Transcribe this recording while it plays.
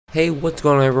Hey, what's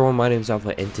going on everyone? My name is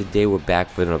Alpha and today we're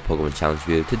back with another Pokemon Challenge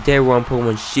video. Today we're on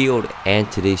Pokemon Shield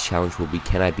and today's challenge will be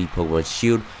can I beat Pokemon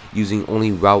Shield using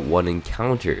only Route 1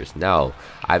 encounters. Now,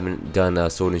 I haven't done a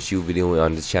Sword and Shield video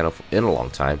on this channel in a long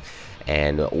time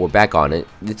and we're back on it.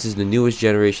 This is the newest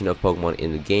generation of Pokemon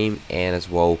in the game and as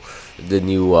well the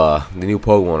new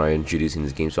Pokemon are introduced in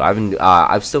this game. So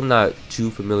I'm still not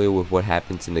too familiar with what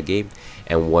happens in the game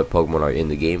and what Pokemon are in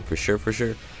the game for sure.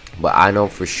 But I know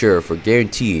for sure, for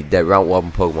guaranteed, that Route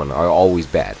 1 Pokemon are always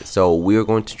bad. So we are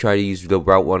going to try to use the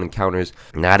Route 1 encounters,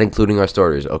 not including our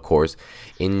starters, of course,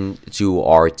 into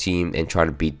our team and try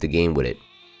to beat the game with it.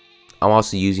 I'm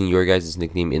also using your guys'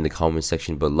 nickname in the comment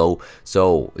section below.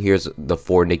 So here's the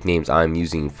 4 nicknames I'm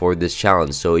using for this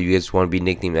challenge. So if you guys want to be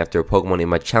nicknamed after a Pokemon in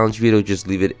my challenge video, just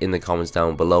leave it in the comments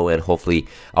down below and hopefully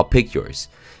I'll pick yours.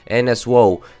 And as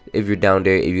well, if you're down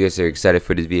there, if you guys are excited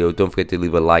for this video, don't forget to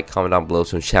leave a like, comment down below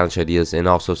some challenge ideas, and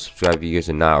also subscribe if you guys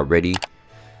are not already.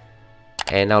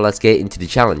 And now let's get into the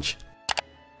challenge.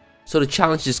 So the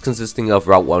challenge is consisting of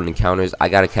Route 1 encounters. I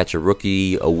gotta catch a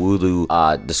Rookie, a Wooloo,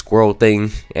 the squirrel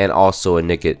thing, and also a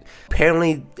Nickit.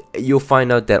 Apparently, you'll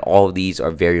find out that all of these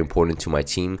are very important to my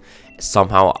team.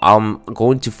 Somehow, I'm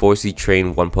going to forcefully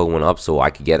train one Pokemon up so I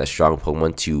could get a strong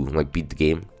Pokemon to beat the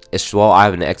game. As well, I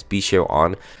have an XP share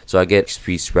on, so I get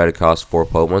XP spread across 4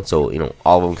 Pokemon, so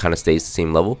all of them kind of stays the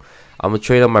same level. I'm gonna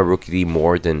trade up my Rookidee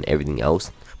more than everything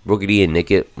else. Rookidee and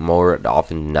Nickit, more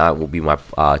often than not, will be my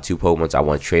 2 Pokemons I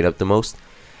want to trade up the most.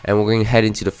 And we're going to head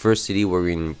into the first city where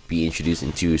we're going to be introduced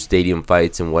into stadium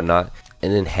fights and whatnot,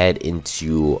 and then head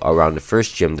into around the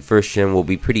first gym. The first gym will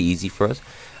be pretty easy for us.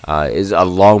 It's a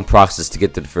long process to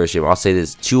get to the first gym. I'll say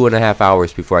this 2.5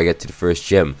 hours before I get to the first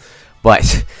gym.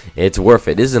 But it's worth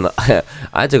it.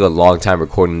 I took a long time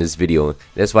recording this video.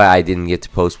 That's why I didn't get to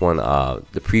post one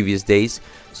the previous days.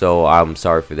 So I'm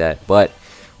sorry for that. But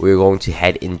we're going to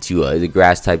head into the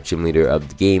grass type gym leader of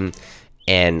the game.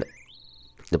 And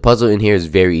the puzzle in here is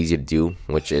very easy to do,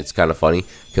 which it's kind of funny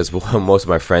because most of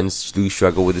my friends do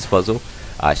struggle with this puzzle.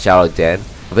 Shout out Dan.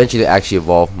 Eventually I actually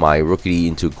evolved my Rookidee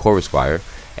into Corvisquire,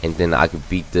 and then I could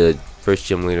beat the first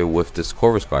gym leader with this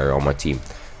Corvisquire on my team.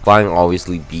 Flying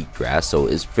obviously beat grass, so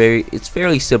it's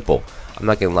fairly simple. I'm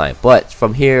not gonna lie, but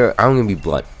from here I'm gonna be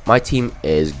blunt. My team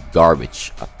is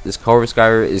garbage. This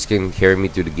Corvisquire is gonna carry me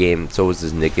through the game. So is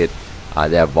this Nickit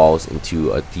that evolves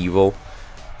into a Thievul.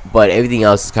 But everything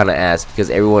else is kind of ass because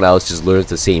everyone else just learns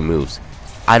the same moves.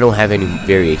 I don't have any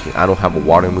variation. I don't have a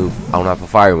water move. I don't have a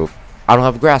fire move. I don't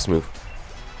have a grass move.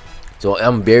 So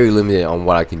I'm very limited on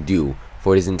what I can do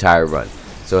for this entire run.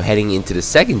 So heading into the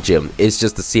second gym, it's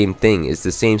just the same thing. It's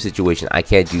the same situation. I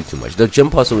can't do too much. The gym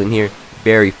puzzle in here,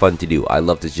 very fun to do. I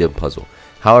love the gym puzzle.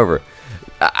 However,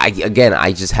 I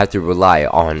just have to rely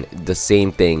on the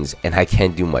same things and I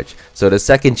can't do much. So the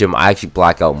second gym, I actually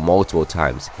black out multiple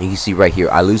times. And you can see right here,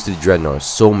 I lose to the Dreadnought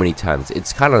so many times.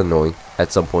 It's kind of annoying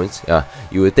at some points.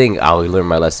 You would think I'll learn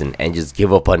my lesson and just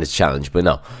give up on this challenge. But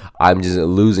no, I'm just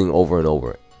losing over and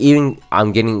over. Even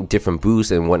I'm getting different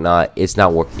boosts and whatnot, it's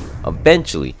not working.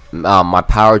 Eventually, my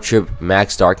power trip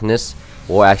max darkness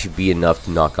will actually be enough to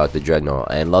knock out the Dreadnought,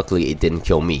 and luckily it didn't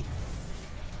kill me.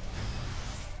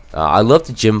 I love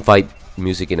the gym fight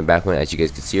music in the background. As you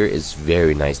guys can see here, it's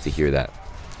very nice to hear that.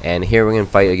 And here we're gonna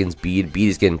fight against Bede. Bede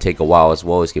is gonna take a while as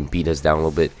well. It's gonna beat us down a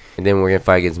little bit, and then we're gonna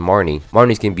fight against Marnie.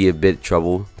 Marnie's gonna be a bit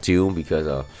trouble too because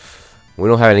we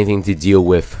don't have anything to deal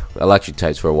with electric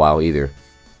types for a while either.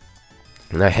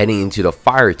 Now heading into the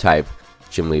fire type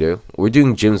gym leader, we're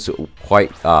doing gyms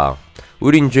quite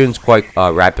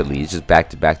rapidly. It's just back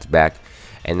to back,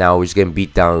 and now we're just gonna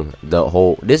beat down the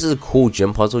whole. This is a cool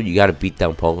gym puzzle. You gotta beat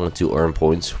down Pokemon to earn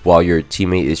points while your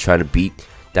teammate is trying to beat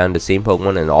down the same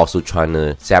Pokemon and also trying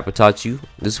to sabotage you.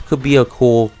 This could be a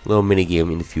cool little mini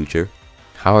game in the future.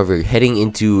 However, heading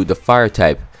into the fire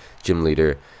type gym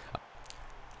leader,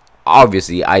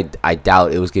 obviously I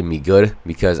doubt it was gonna be good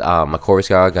because my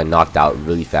Corvisquire got knocked out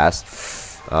really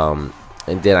fast, and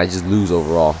then I just lose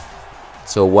overall.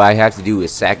 So what I have to do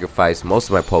is sacrifice most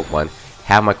of my Pokemon,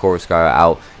 have my Corvisquire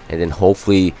out, and then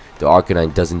hopefully the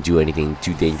Arcanine doesn't do anything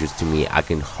too dangerous to me. I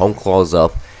can Home Claws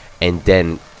up and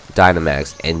then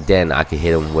Dynamax, and then I can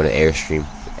hit him with an Airstream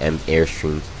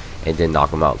and then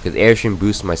knock him out because Airstream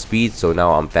boosts my speed, so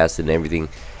now I'm faster than everything.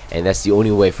 And that's the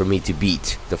only way for me to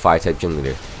beat the fire type gym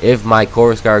leader. If my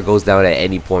Corvisquire goes down at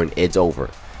any point, it's over.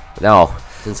 Now,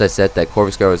 since I said that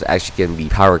Corvisquire was actually going to be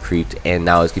power creeped, and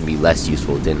now it's going to be less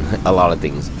useful than a lot of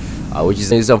things, which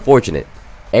is unfortunate.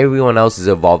 Everyone else is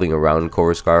evolving around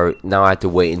Corvisquire. Now I have to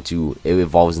wait until it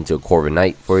evolves into a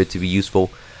Corviknight for it to be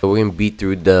useful. So we're going to beat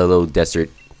through the little desert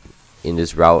in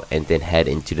this route and then head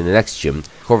into the next gym.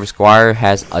 Corvisquire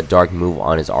has a dark move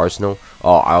on his arsenal.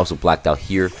 Oh, I also blacked out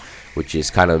here, which is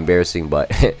kind of embarrassing,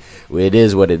 but it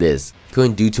is what it is.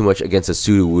 Couldn't do too much against a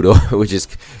Sudowoodo, which is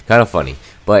kind of funny.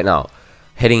 But now,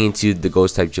 heading into the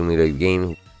ghost type gym leader of the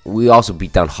game, we also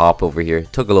beat down Hop over here.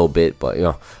 Took a little bit, but you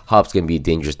know, Hop's gonna be a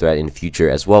dangerous threat in the future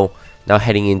as well. Now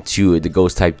heading into the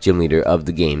ghost type gym leader of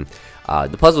the game.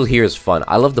 The puzzle here is fun.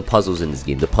 I love the puzzles in this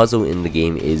game. The puzzle in the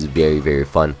game is very, very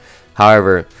fun.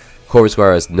 However,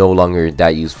 Corvisquire is no longer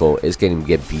that useful. It's going to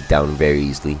get beat down very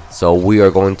easily. So we are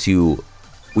going to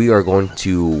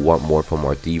want more from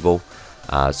our Devo.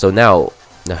 So now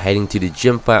heading to the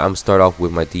gym fight, I'm start off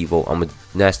with my Devo. I'm a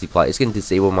nasty plot. It's going to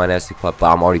disable my nasty plot, but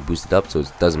I'm already boosted up, so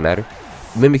it doesn't matter.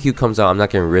 Mimikyu comes out. I'm not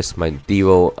going to risk my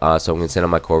Devo, so I'm going to send out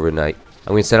my Corviknight.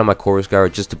 I'm going to send out my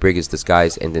Corvisquire just to break its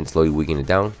disguise and then slowly weaken it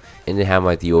down. And then have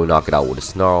my Devo knock it out with a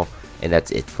Snarl. And that's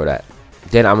it for that.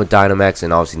 Then I'm a Dynamax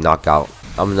and obviously knock out.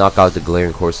 I'm going to knock out the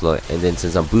Galarian Corsola. And then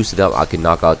since I'm boosted up, I can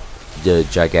knock out the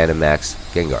Gigantamax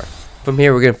Gengar. From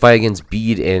here, we're going to fight against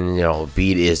Bede. And, you know,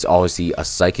 Bede is obviously a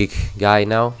psychic guy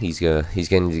now. He's going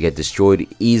to get destroyed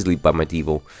easily by my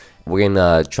Devo. We're going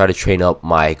to try to train up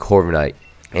my Corviknight.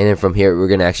 And then from here, we're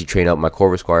going to actually train up my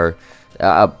Corvisquire.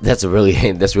 That's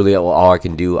really all I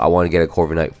can do. I want to get a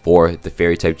Corviknight for the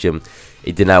fairy type gym.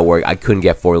 It did not work. I couldn't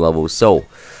get 4 levels. So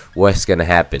what's gonna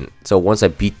happen? So once I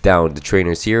beat down the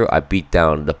trainers here, I beat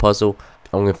down the puzzle.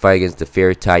 I'm gonna fight against the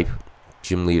fairy type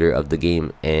gym leader of the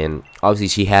game, and obviously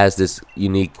she has this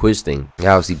unique quiz thing. It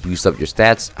obviously boosts up your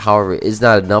stats. However, it's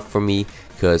not enough for me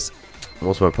because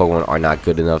most of my Pokemon are not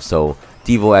good enough. So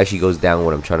Devo actually goes down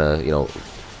when I'm trying to, you know,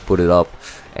 put it up.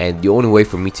 And the only way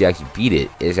for me to actually beat it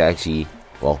is actually,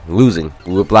 well, losing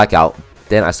with Blackout.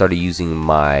 Then I started using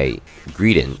my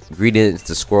Greedent. Greedent is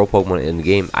the squirrel Pokemon in the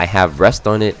game. I have Rest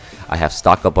on it. I have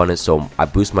Stock Up on it, so I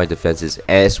boost my defenses.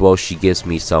 As well, she gives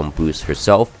me some boost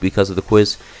herself because of the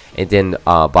quiz. And then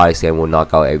Body Slam will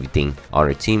knock out everything on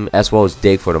her team, as well as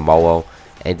Dig for the Mawile.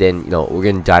 And then, you know, we're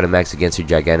going to Dynamax against her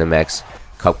Gigantamax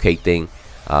Cupcake thing.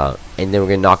 And then we're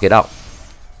going to knock it out.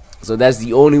 So that's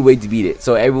the only way to beat it.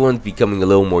 So everyone's becoming a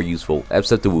little more useful,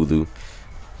 except the Wooloo.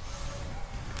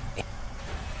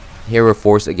 Here we're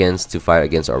forced to fight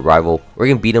against our rival. We're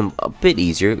going to beat him a bit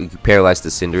easier. We can paralyze the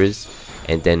Cinderace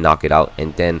and then knock it out.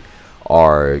 And then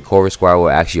our Corvisquire will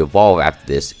actually evolve after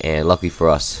this. And luckily for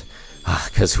us,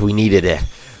 because we needed it,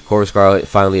 Corvisquire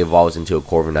finally evolves into a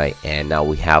Corviknight. And now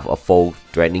we have a full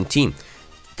threatening team.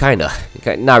 Kinda.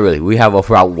 Not really. We have a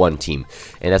Route 1 team.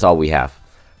 And that's all we have.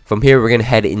 From here, we're going to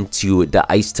head into the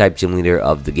Ice-type gym leader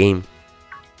of the game.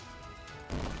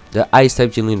 The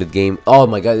Ice-type gym leader of the game. Oh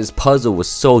my god, this puzzle was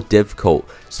so difficult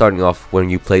starting off when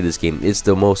you play this game. It's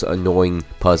the most annoying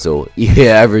puzzle you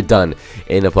ever done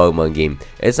in a Pokemon game.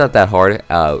 It's not that hard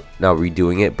now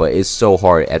redoing it, but it's so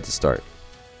hard at the start.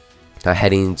 Now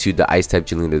heading into the Ice-type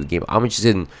gym leader of the game, I'm just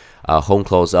in Home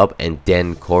Close Up, and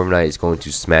then Corviknight is going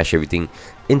to smash everything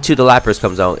into the Lapras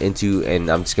comes out and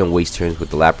I'm just gonna waste turns with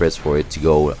the Lapras for it to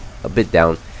go a bit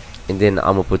down, and then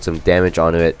I'm gonna put some damage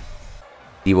on it.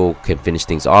 Devo can finish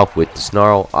things off with the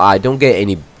Snarl. I don't get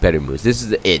any better moves. This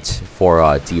is it for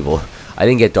Devo. I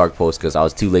didn't get Dark Pulse because I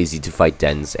was too lazy to fight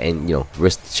Dens and, you know,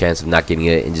 risk the chance of not getting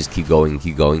it and just keep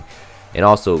going. And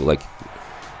also, like,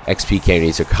 XP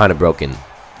candies are kind of broken.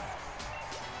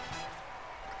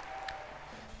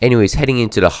 Anyways, heading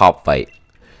into the Hop fight,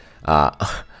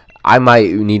 I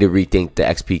might need to rethink the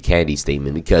XP candy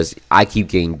statement because I keep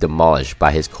getting demolished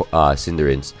by his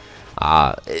Cinderace.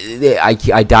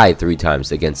 I died 3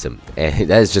 times against him, and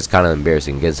that is just kind of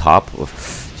embarrassing against Hop.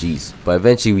 Jeez, but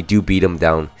eventually we do beat him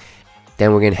down.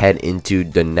 Then we're gonna head into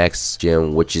the next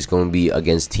gym, which is going to be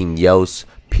against Team Yell's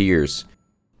Piers.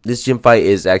 This gym fight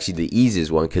is actually the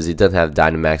easiest one because it doesn't have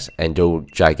Dynamax and no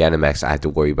Gigantamax I have to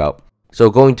worry about. So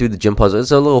going through the gym puzzle,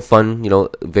 it's a little fun, you know,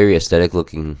 very aesthetic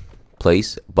looking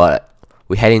place. But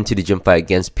we head into the gym fight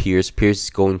against Piers. Piers is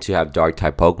going to have dark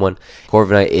type Pokemon.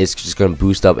 Corviknight is just going to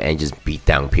boost up and just beat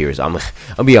down Piers. I'll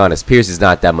be honest, Piers is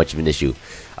not that much of an issue.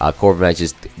 Corviknight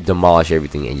just demolish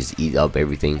everything and just eat up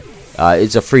everything.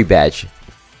 It's a free badge.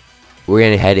 We're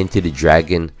going to head into the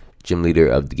Dragon gym leader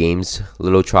of the game's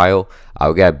little trial.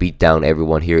 We got to beat down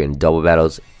everyone here in double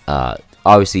battles.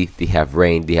 Obviously, they have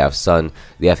rain, they have sun,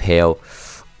 they have hail.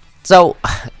 So,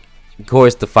 of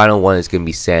course, the final one is going to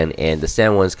be sand, and the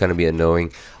sand one is going to be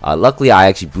annoying. Luckily, I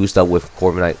actually boost up with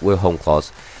Corviknight with Home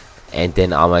Claws, and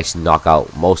then I'll actually knock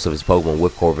out most of his Pokemon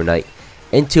with Corviknight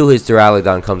until his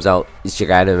Duraludon comes out. It's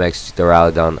Gigantamax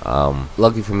Duraludon.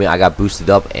 Lucky for me, I got boosted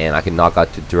up, and I can knock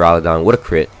out the Duraludon with a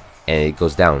crit, and it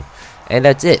goes down. And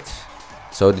that's it.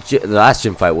 So the last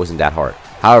gym fight wasn't that hard.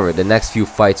 However, the next few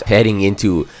fights heading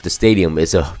into the stadium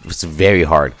it's very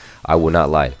hard. I will not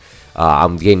lie.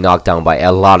 I'm getting knocked down by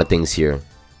a lot of things here.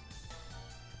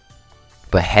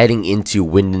 But heading into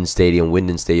Winden Stadium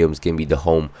is going to be the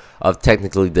home of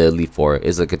technically the Elite Four.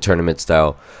 It's like a tournament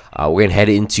style. We're going to head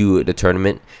into the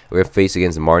tournament. We're going to face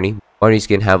against Marnie. Marnie's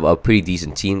going to have a pretty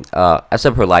decent team.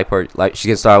 Except for Liepard. She's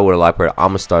going to start out with a Liepard. I'm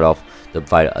going to start off the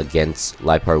fight against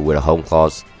Liepard with a Home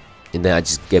Claws. And then I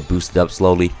just get boosted up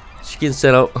slowly. She can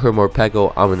send out her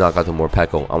Morpeko. I'm going to knock out the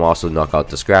Morpeko. I'm also knock out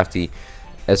the Scrafty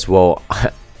as well.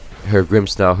 Her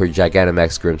Grimmsnarl, her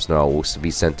Gigantamax Grimmsnarl will be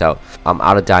sent out. I'm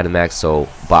out of Dynamax,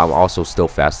 but I'm also still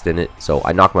faster than it. So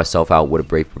I knock myself out with a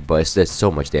Braper, but it does so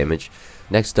much damage.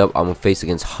 Next up, I'm going to face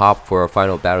against Hop for our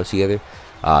final battle together.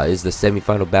 This is the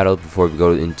semi-final battle before we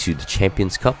go into the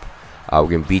Champions Cup. We're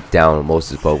going to beat down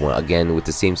most of his Pokemon. Again, with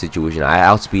the same situation. I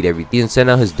outspeed everything. He can send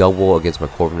out his double against my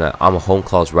Corviknight. I'm a Home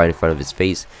Claws right in front of his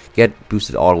face. Get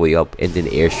boosted all the way up, and then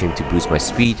Airstream to boost my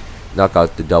speed. Knock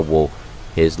out the double.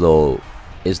 His little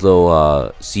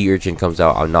Sea Urchin comes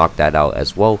out. I'll knock that out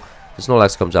as well. The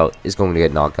Snorlax comes out. It's going to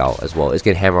get knocked out as well. It's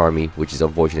going to hammer on me, which is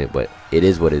unfortunate, but it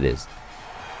is what it is.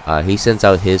 He sends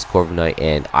out his Corviknight,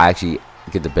 and I actually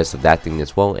get the best of that thing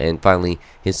as well. And finally,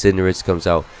 his Cinderace comes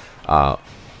out.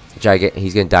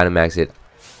 He's going to Dynamax it.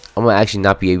 I'm going to actually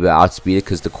not be able to outspeed it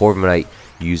because the Corviknight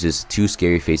uses 2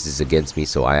 Scary Faces against me.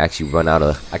 So I actually run out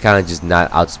of... I kind of just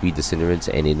not outspeed the Cinderace,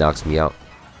 and it knocks me out.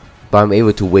 But I'm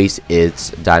able to waste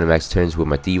its Dynamax turns with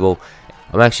my Thievul.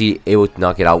 I'm actually able to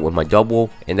knock it out with my double,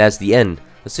 and that's the end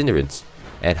of Cinderace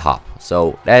and Hop.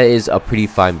 So that is a pretty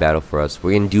fine battle for us.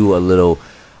 We're going to do a little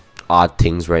odd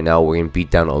things right now. We're going to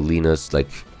beat down Olena's, like,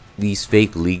 these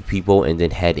fake league people, and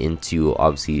then head into,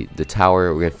 obviously, the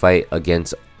tower. We're going to fight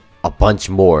against a bunch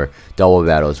more double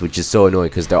battles, which is so annoying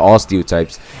because they're all steel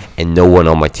types and no one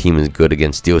on my team is good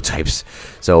against steel types.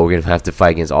 So we're gonna have to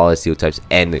fight against all the steel types,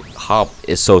 and Hop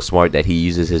is so smart that he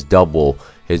uses his double,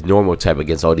 his normal type,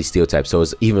 against all these steel types, so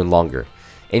it's even longer.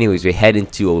 Anyways, we head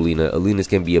into Olena. Olena's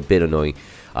gonna be a bit annoying.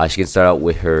 She can start out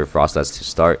with her Frostlass to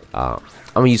start. I'm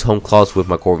gonna use Home Claws with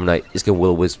my Corviknight. It's gonna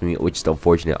Will-O-Wisp me, which is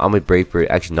unfortunate. I'm gonna Brave Bird,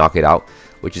 actually knock it out,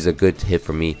 which is a good hit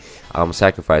for me. I'm gonna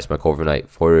sacrifice my Corviknight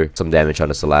for some damage on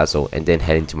the Salazzle, and then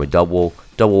head into my double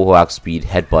will outspeed,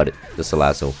 headbutt the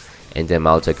Salazzle, and then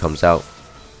Maltech comes out.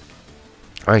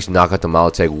 I actually knock out the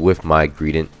Maltech with my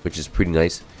Greedent, which is pretty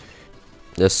nice.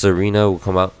 The Serena will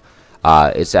come out.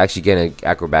 It's actually getting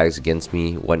acrobatics against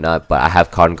me, whatnot, but I have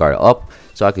Cotton Guard up,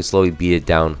 so I can slowly beat it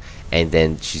down, and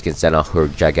then she's gonna send out her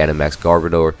Gigantamax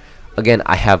Garbodor. Again,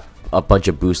 I have a bunch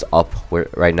of boosts up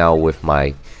right now with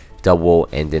my double,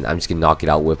 and then I'm just gonna knock it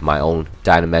out with my own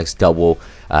Dynamax double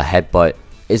headbutt.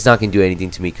 It's not gonna do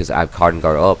anything to me because I have Cotton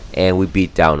Guard up, and we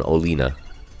beat down Olena.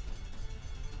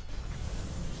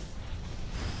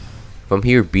 From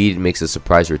here, Beat makes a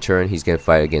surprise return. He's gonna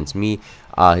fight against me.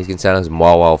 He's gonna send out his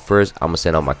Mawile first. I'm gonna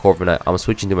send out my Corviknight. I'm gonna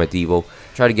switch into my Thievul,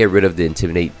 try to get rid of the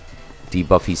Intimidate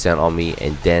debuff he sent on me,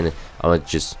 and then I'm gonna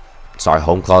just start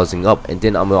Home Clawsing up, and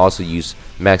then I'm gonna also use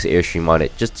Max Airstream on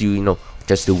it just to,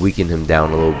 just to weaken him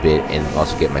down a little bit and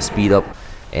also get my speed up.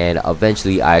 And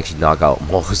eventually I actually knock out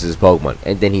most of his Pokemon,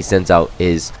 and then he sends out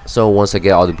his... So once I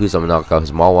get all the boosts, I'm gonna knock out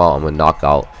his Mawile. I'm gonna knock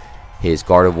out his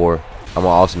Gardevoir. I'm gonna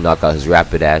also knock out his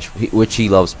Rapidash, which he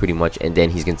loves pretty much, and then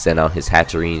he's gonna send out his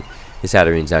Hatterene. His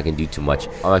Hatterene's not gonna do too much.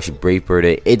 I'm actually Brave Bird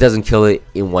it. It doesn't kill it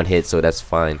in one hit, so that's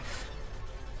fine.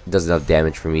 It does enough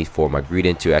damage for me for my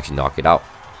Greedent to actually knock it out.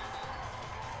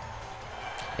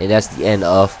 And that's the end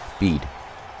of Bead.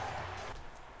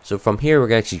 So from here, we're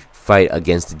gonna actually fight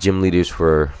against the gym leaders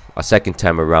for a second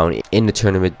time around in the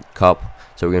tournament cup.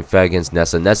 So we're gonna fight against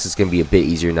Nessa. Nessa's gonna be a bit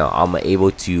easier now. I'm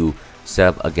able to set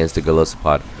up against the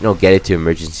Golisopod. Get it to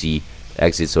emergency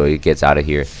exit so it gets out of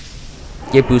here.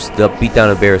 Get boosted up, beat down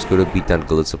a Barraskewda, beat down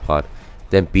Golisopod,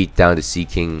 then beat down the Sea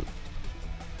King,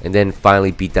 and then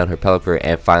finally beat down her Pelipper,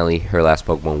 and finally her last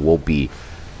Pokemon will be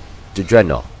the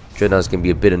Dreadnought. Dreadnought's gonna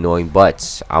be a bit annoying,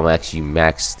 but I'm actually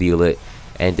max steal it,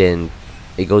 and then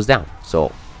it goes down.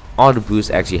 So all the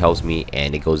boost actually helps me,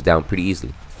 and it goes down pretty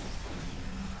easily.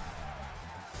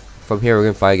 From here, we're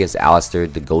gonna fight against Alistair,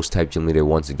 the Ghost type gym leader,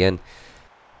 once again.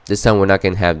 This time we're not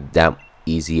gonna have that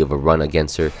easy of a run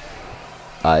against her.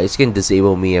 It's gonna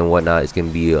disable me and whatnot. It's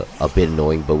gonna be a bit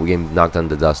annoying, but we're gonna knock down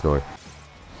the Dusknoir,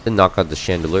 then knock out the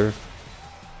Chandelure.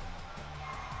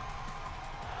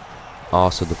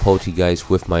 Also the Polteageist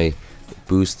with my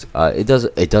boost. It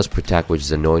does protect, which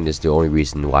is annoying. That's the only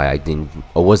reason why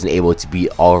I wasn't able to beat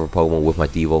all of her Pokemon with my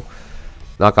Thievul.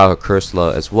 Knock out her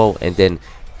Cursula as well, and then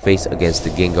face against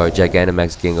the Gengar,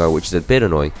 Gigantamax Gengar, which is a bit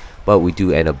annoying, but we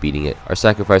do end up beating it. Our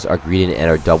sacrifice, our Greedent, and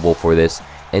our double for this,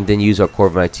 and then use our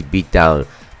Corviknight to beat down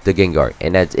the Gengar,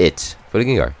 and that's it for the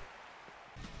Gengar.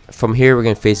 From here, we're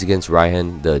going to face against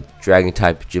Raihan, the Dragon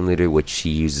type gym leader, which he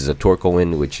uses a Torkoal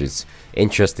in, which is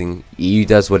interesting. He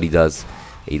does what he does.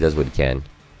 He does what he can.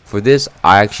 For this,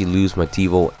 I actually lose my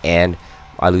Tevo and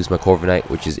I lose my Corviknight,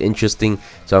 which is interesting.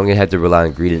 So I'm going to have to rely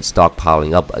on Greedent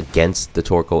stockpiling up against the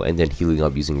Torkoal and then healing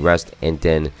up using Rest. And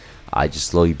then I just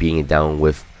slowly beating it down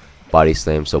with Body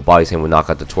Slam. So Body Slam would knock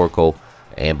out the Torkoal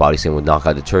and Body Slam would knock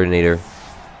out the Turtonator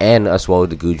and as well as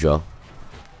the Goodra.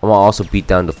 I'm going to also beat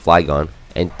down the Flygon.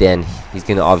 And then he's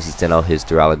going to obviously send out his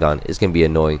Duraludon. It's going to be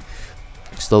annoying.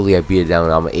 Slowly I beat it down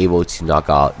and I'm able to knock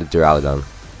out the Duraludon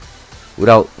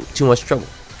without too much trouble.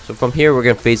 So from here we're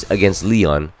going to face against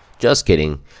Leon. Just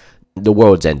kidding. The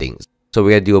world's ending. So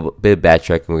we're going to do a bit of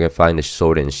backtracking. We're going to find the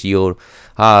Sword and Shield.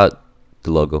 The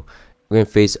logo. We're going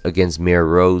to face against Mirror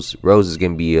Rose. Rose is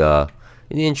going to be an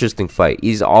interesting fight.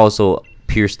 He's also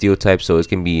pure Steel type, so it's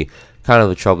going to be kind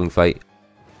of a troubling fight.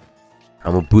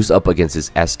 I'm going to boost up against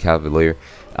this Escavalier.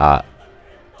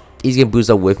 He's going to boost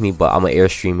up with me, but I'm going to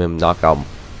Airstream him, knock out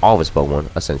all of his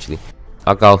Pokemon, essentially.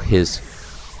 Knock out his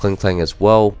Klinklang as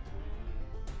well.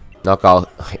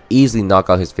 Easily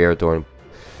knock out his Ferrothorn.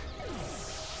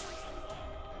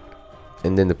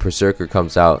 And then the Berserker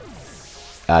comes out.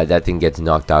 That thing gets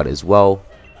knocked out as well.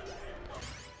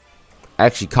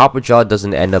 Actually, Copperjaw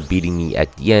doesn't end up beating me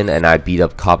at the end, and I beat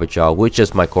up Copperjaw with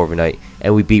just my Corviknight,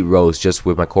 and we beat Rose just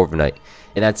with my Corviknight.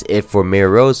 And that's it for Mirror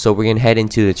Rose, so we're going to head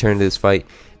into the turn of this fight.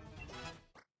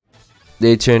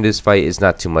 The turn of this fight is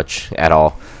not too much at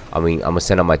all. I mean, I'm going to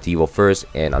send out my Tevo first,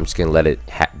 and I'm just going to let it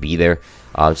be there.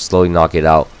 Slowly knock it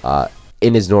out.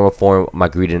 In his normal form, my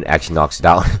Greedent actually knocks it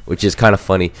out, which is kind of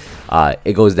funny.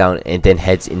 It goes down and then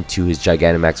heads into his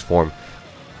Gigantamax form.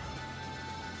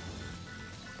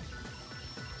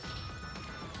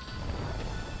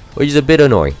 Which is a bit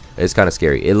annoying. It's kind of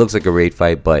scary. It looks like a raid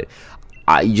fight, but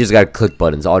you just gotta click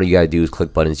buttons. All you gotta do is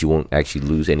click buttons. You won't actually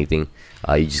lose anything.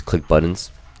 You just click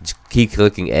buttons. Just keep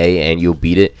clicking A and you'll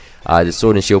beat it. The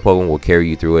Sword and Shield Pokemon will carry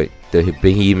you through it. The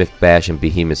Behemoth Bash and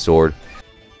Behemoth Sword.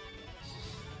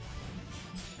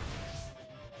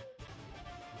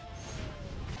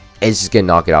 It's just gonna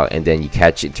knock it out, and then you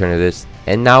catch it, turn of this,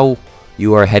 and now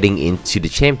you are heading into the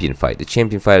champion fight. The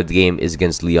champion fight of the game is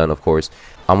against Leon, of course.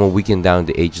 I'm gonna weaken down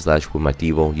the Aegislash with my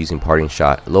Tevo using Parting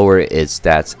Shot, lower its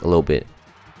stats a little bit,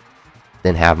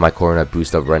 then have my Corviknight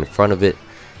boost up right in front of it,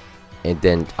 and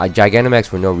then I Gigantamax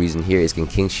for no reason here. It's gonna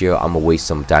King Shield. I'm gonna waste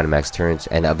some Dynamax turns,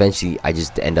 and eventually I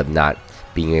just end up not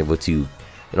being able to,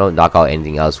 knock out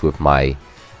anything else with my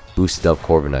boosted up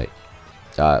Corviknight.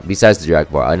 Besides the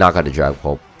Dragon Ball, I knock out the Dragon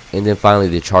Ball. And then finally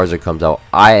the Charizard comes out.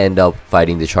 I end up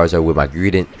fighting the Charizard with my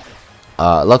Greedent.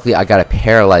 Luckily I got it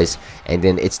paralyzed, and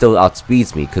then it still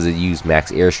outspeeds me because it used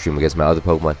Max Airstream against my other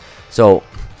Pokemon. So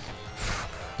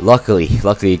luckily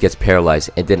it gets paralyzed,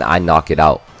 and then I knock it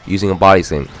out using a Body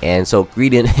Slam. And so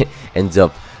Greedent ends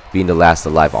up being the last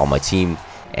alive on my team,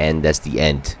 and that's the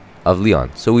end of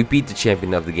Leon. So we beat the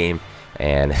champion of the game,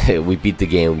 and we beat the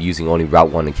game using only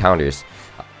Route 1 encounters.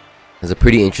 It's a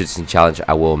pretty interesting challenge,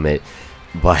 I will admit.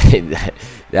 But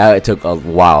that took a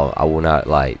while. I will not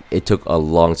lie. It took a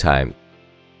long time.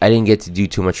 I didn't get to do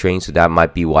too much training, so that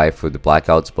might be why for the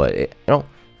blackouts. But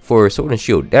for Sword and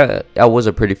Shield, that was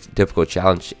a pretty difficult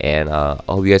challenge. And I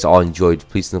hope you guys all enjoyed.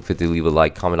 Please don't forget to leave a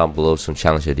like, comment down below some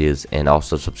challenge ideas, and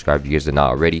also subscribe if you guys are not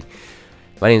already.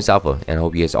 My name is Alpha, and I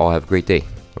hope you guys all have a great day.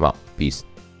 I'm out. Peace.